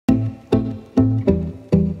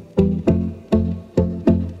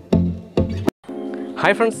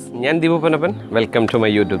Hi friends, I am Ponnappan. Welcome to my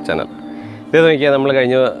YouTube channel. This is a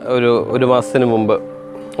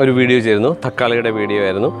video channel. Takkaliയുടെ video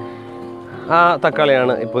ആയിരുന്നു. ആ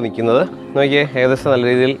തക്കാളിയാണ് ഇപ്പോൾ നിൽക്കുന്നത്. നോക്കിയേ ഏകദേശം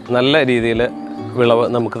നല്ല രീതിയിൽ വിളവ്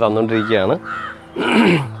നമുക്ക് തന്നുകൊണ്ടിരിക്കുകയാണ്.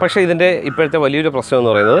 പക്ഷേ ഇതിന്റെ ഇപ്പോഴത്തെ വലിയൊരു പ്രശ്നം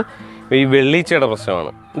എന്ന് പറയുന്നത് ഈ വെള്ളീച്ചയുടെ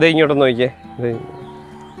പ്രശ്നമാണ്. ദേ ഇങ്ങോട്ട് നോക്കിയേ.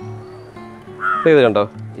 ഇത് കണ്ടോ?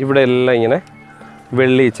 ഇവിടെ എല്ലാം ഇങ്ങനെ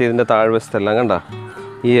വെള്ളീച്ച ഇതിന്റെ താഴ്വശത്തെല്ലാം കണ്ടോ?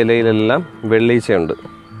 ഈ ഇലയിലെല്ലാം വെള്ളീച്ചയുണ്ട്.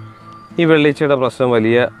 ഈ വെള്ളീച്ചയുടെ പ്രശ്നം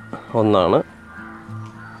വലിയ ഒന്നാണ്.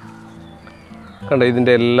 കണ്ടോ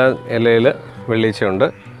ഇതിന്റെ എല്ലാ ഇലയിൽ വെള്ളീച്ചയുണ്ട്.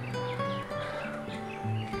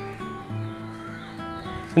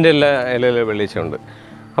 ഇതിന്റെ എല്ലാ ഇലയിലും വെള്ളീച്ചയുണ്ട്.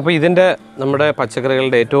 അപ്പോൾ ഇതിന്റെ നമ്മുടെ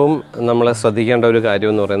പച്ചക്കറികളുടെ ഏറ്റവും നമ്മൾ ശ്രദ്ധിക്കേണ്ട ഒരു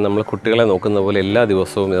കാര്യം എന്ന് പറയുന്നത് നമ്മൾ കുട്ടികളെ നോക്കുന്ന പോലെ എല്ലാ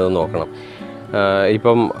ദിവസവും ഇത് നോക്കണം.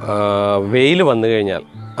 ഇപ്പം വെയിൽ വന്നു കഴിഞ്ഞാൽ,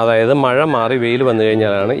 അതായത് മഴ മാറി വെയിൽ വന്നു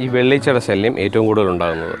കഴിഞ്ഞാലാണ് ഈ വെള്ളീച്ചയുടെ ശല്യം ഏറ്റവും കൂടുതൽ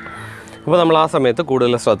ഉണ്ടാകുന്നത്. അപ്പോൾ നമ്മൾ ആ സമയത്ത്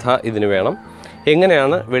കൂടുതൽ ശ്രദ്ധ ഇതിന് വേണം.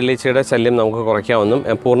 എങ്ങനെയാണ് വെള്ളീച്ചയുടെ ശല്യം നമുക്ക് കുറയ്ക്കാമെന്നും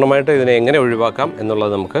പൂർണ്ണമായിട്ട് ഇതിനെ എങ്ങനെ ഒഴിവാക്കാം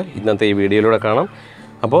എന്നുള്ളത് നമുക്ക് ഇന്നത്തെ ഈ വീഡിയോയിലൂടെ കാണാം.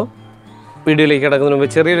 അപ്പോൾ വീഡിയോയിലേക്ക് കിടക്കുന്നതിന്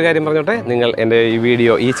മുമ്പ് ചെറിയൊരു കാര്യം പറഞ്ഞോട്ടെ. നിങ്ങൾ എൻ്റെ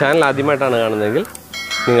ഈ ചാനൽ ആദ്യമായിട്ടാണ് കാണുന്നതെങ്കിൽ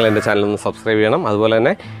നിങ്ങൾ എൻ്റെ ചാനലൊന്ന് സബ്സ്ക്രൈബ് ചെയ്യണം. അതുപോലെ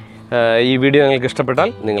തന്നെ ഈ വീഡിയോ നിങ്ങൾക്ക്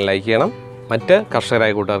ഇഷ്ടപ്പെട്ടാൽ നിങ്ങൾ ലൈക്ക് ചെയ്യണം. മറ്റ്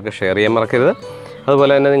കർഷകരായ കൂട്ടുകാർക്ക് ഷെയർ ചെയ്യാൻ മറക്കരുത്.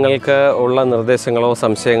 അതുപോലെ തന്നെ നിങ്ങൾക്ക് ഉള്ള നിർദ്ദേശങ്ങളോ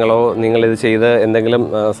സംശയങ്ങളോ നിങ്ങളിത് ചെയ്ത്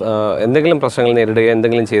എന്തെങ്കിലും പ്രശ്നങ്ങൾ നേരിടുക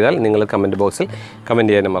എന്തെങ്കിലും ചെയ്താൽ നിങ്ങൾ കമൻറ്റ് ബോക്സിൽ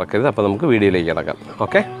കമൻറ്റ് ചെയ്യാനും മറക്കരുത്. അപ്പോൾ നമുക്ക് വീഡിയോയിലേക്ക് കിടക്കാം.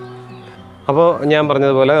 ഓക്കെ, അപ്പോൾ ഞാൻ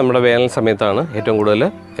പറഞ്ഞതുപോലെ നമ്മുടെ വേനൽ സമയത്താണ് ഏറ്റവും കൂടുതൽ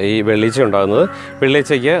ഈ വെള്ളീച്ച ഉണ്ടാകുന്നത്.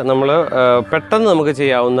 വെള്ളീച്ചയ്ക്ക് നമ്മൾ പെട്ടെന്ന് നമുക്ക്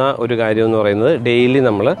ചെയ്യാവുന്ന ഒരു കാര്യം എന്ന് പറയുന്നത് ഡെയിലി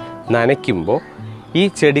നമ്മൾ നനയ്ക്കുമ്പോൾ ഈ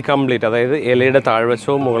ചെടി കംപ്ലീറ്റ്, അതായത് ഇലയുടെ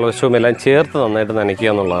താഴ്വശവും മുകൾവശവും എല്ലാം ചേർത്ത് നന്നായിട്ട്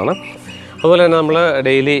നനയ്ക്കുക എന്നുള്ളതാണ്. അതുപോലെ തന്നെ നമ്മൾ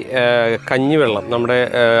ഡെയിലി കഞ്ഞിവെള്ളം, നമ്മുടെ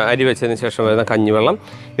അരി വെച്ചതിന് ശേഷം വരുന്ന കഞ്ഞിവെള്ളം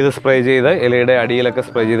ഇത് സ്പ്രേ ചെയ്ത് ഇലയുടെ അടിയിലൊക്കെ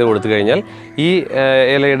സ്പ്രേ ചെയ്ത് കൊടുത്തു കഴിഞ്ഞാൽ ഈ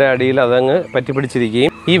ഇലയുടെ അടിയിൽ അതങ്ങ്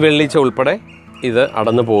പറ്റിപ്പിടിച്ചിരിക്കുകയും ഈ വെള്ളീച്ച ഉൾപ്പെടെ ഇത്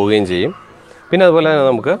അടന്നു പോവുകയും ചെയ്യും. പിന്നെ അതുപോലെ തന്നെ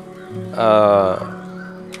നമുക്ക്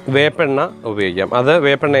വേപ്പെണ്ണ ഉപയോഗിക്കാം. അത്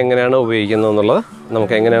വേപ്പെണ്ണ എങ്ങനെയാണ് ഉപയോഗിക്കുന്നത് എന്നുള്ളത്,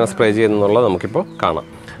 നമുക്ക് എങ്ങനെയാണ് സ്പ്രേ ചെയ്യുന്നതെന്നുള്ളത് നമുക്കിപ്പോൾ കാണാം.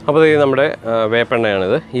 അപ്പോൾ ഇത് നമ്മുടെ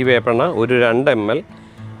വേപ്പെണ്ണയാണിത്. ഈ വേപ്പെണ്ണ ഒരു 2 ml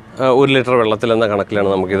 1 ലിറ്റർ വെള്ളത്തിലെന്ന കണക്കിലാണ്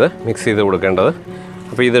നമുക്കിത് മിക്സ് ചെയ്ത് കൊടുക്കേണ്ടത്.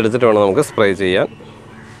 അപ്പോൾ ഇതെടുത്തിട്ട് വേണം നമുക്ക് സ്പ്രേ ചെയ്യാൻ.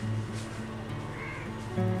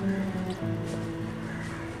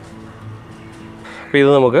 അപ്പോൾ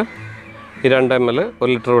ഇത് നമുക്ക് ഈ 2 ml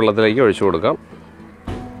 1 ലിറ്റർ വെള്ളത്തിലേക്ക് ഒഴിച്ചു കൊടുക്കാം.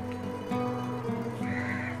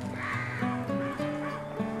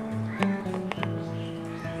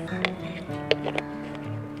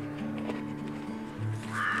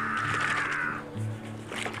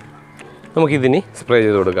 നമുക്കിതിനി സ്പ്രേ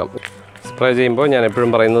ചെയ്ത് കൊടുക്കാം. സ്പ്രേ ചെയ്യുമ്പോൾ ഞാൻ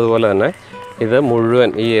എപ്പോഴും പറയുന്നത് പോലെ തന്നെ ഇത് മുഴുവൻ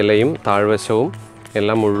ഈ ഇലയും താഴ്വശവും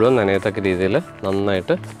എല്ലാം മുഴുവൻ നനയത്തക്ക രീതിയിൽ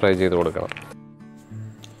നന്നായിട്ട് സ്പ്രേ ചെയ്ത് കൊടുക്കണം.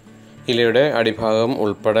 ഇലയുടെ അടിഭാഗം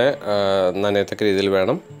ഉൾപ്പെടെ നനയത്തക്ക രീതിയിൽ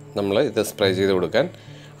വേണം നമ്മൾ ഇത് സ്പ്രേ ചെയ്ത് കൊടുക്കാൻ.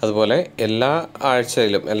 അതുപോലെ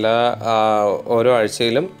ഓരോ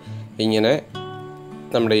ആഴ്ചയിലും ഇങ്ങനെ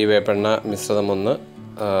നമ്മുടെ ഈ വേപ്പെണ്ണ മിശ്രിതം ഒന്ന്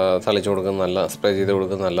തളിച്ചു കൊടുക്കുന്നത് സ്പ്രേ ചെയ്ത്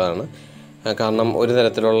കൊടുക്കുന്നത് നല്ലതാണ്. കാരണം ഒരു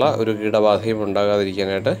തരത്തിലുള്ള ഒരു കീടബാധയും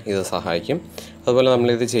ഉണ്ടാകാതിരിക്കാനായിട്ട് ഇത് സഹായിക്കും. അതുപോലെ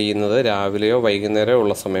നമ്മളിത് ചെയ്യുന്നത് രാവിലെയോ വൈകുന്നേരമോ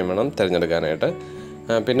ഉള്ള സമയം വേണം തിരഞ്ഞെടുക്കാനായിട്ട്.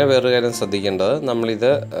 പിന്നെ വേറൊരു കാര്യം ശ്രദ്ധിക്കേണ്ടത്, നമ്മളിത്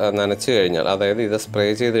നനച്ച് കഴിഞ്ഞാൽ, അതായത് ഇത് സ്പ്രേ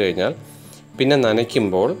ചെയ്ത് കഴിഞ്ഞാൽ പിന്നെ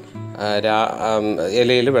നനയ്ക്കുമ്പോൾ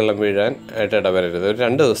ഇലയിൽ വെള്ളം വീഴാൻ ആയിട്ട് ഇടവരരുത്. ഒരു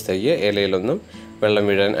 2 ദിവസത്തേക്ക് ഇലയിലൊന്നും വെള്ളം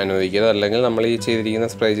വീഴാൻ അനുവദിക്കരുത്. അല്ലെങ്കിൽ നമ്മൾ ഈ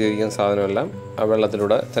സ്പ്രേ ചെയ്തിരിക്കുന്ന സാധനമെല്ലാം ആ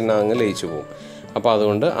വെള്ളത്തിലൂടെ തന്നെ അങ്ങ് ലയിച്ചു പോകും. അപ്പോൾ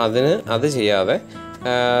അതുകൊണ്ട് അത് ചെയ്യാതെ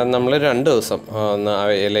നമ്മൾ 2 ദിവസം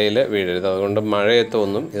ഇലയിൽ വീഴരുത്. അതുകൊണ്ട്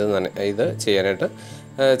മഴയത്തൊന്നും ഇത് ചെയ്യാനായിട്ട്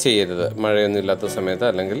ചെയ്യരുത്. മഴയൊന്നും ഇല്ലാത്ത സമയത്ത്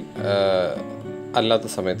അല്ലെങ്കിൽ അല്ലാത്ത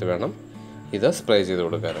സമയത്ത് വേണം ഇത് സ്പ്രേ ചെയ്ത്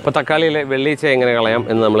കൊടുക്കാൻ. അപ്പോൾ തക്കാളിയിലെ വെള്ളീച്ച എങ്ങനെ കളയാം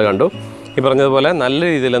എന്ന് നമ്മൾ കണ്ടു. ഈ പറഞ്ഞതുപോലെ നല്ല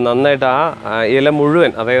രീതിയിൽ നന്നായിട്ട് ആ ഇല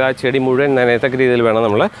മുഴുവൻ, അതായത് ആ ചെടി മുഴുവൻ നനയത്തക്ക രീതിയിൽ വേണം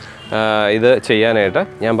നമ്മൾ ഇത് ചെയ്യാനായിട്ട്.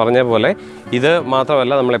 ഞാൻ പറഞ്ഞ പോലെ ഇത്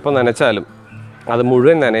മാത്രമല്ല, നമ്മളെപ്പോൾ നനച്ചാലും അത്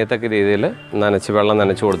മുഴുവൻ നനയത്തക്ക രീതിയിൽ വെള്ളം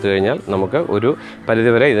നനച്ച് കൊടുത്തു കഴിഞ്ഞാൽ നമുക്ക് ഒരു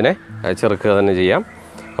പരിധിവരെ ഇതിനെ ചെറുക്കുക തന്നെ ചെയ്യാം.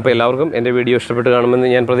 അപ്പോൾ എല്ലാവർക്കും എൻ്റെ വീഡിയോ ഇഷ്ടപ്പെട്ട് കാണുമെന്ന്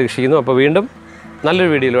ഞാൻ പ്രതീക്ഷിക്കുന്നു. അപ്പോൾ വീണ്ടും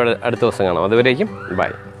നല്ലൊരു വീഡിയോയിലൂടെ അടുത്ത ദിവസം കാണാം. അതുവരേക്കും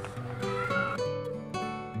ബൈ.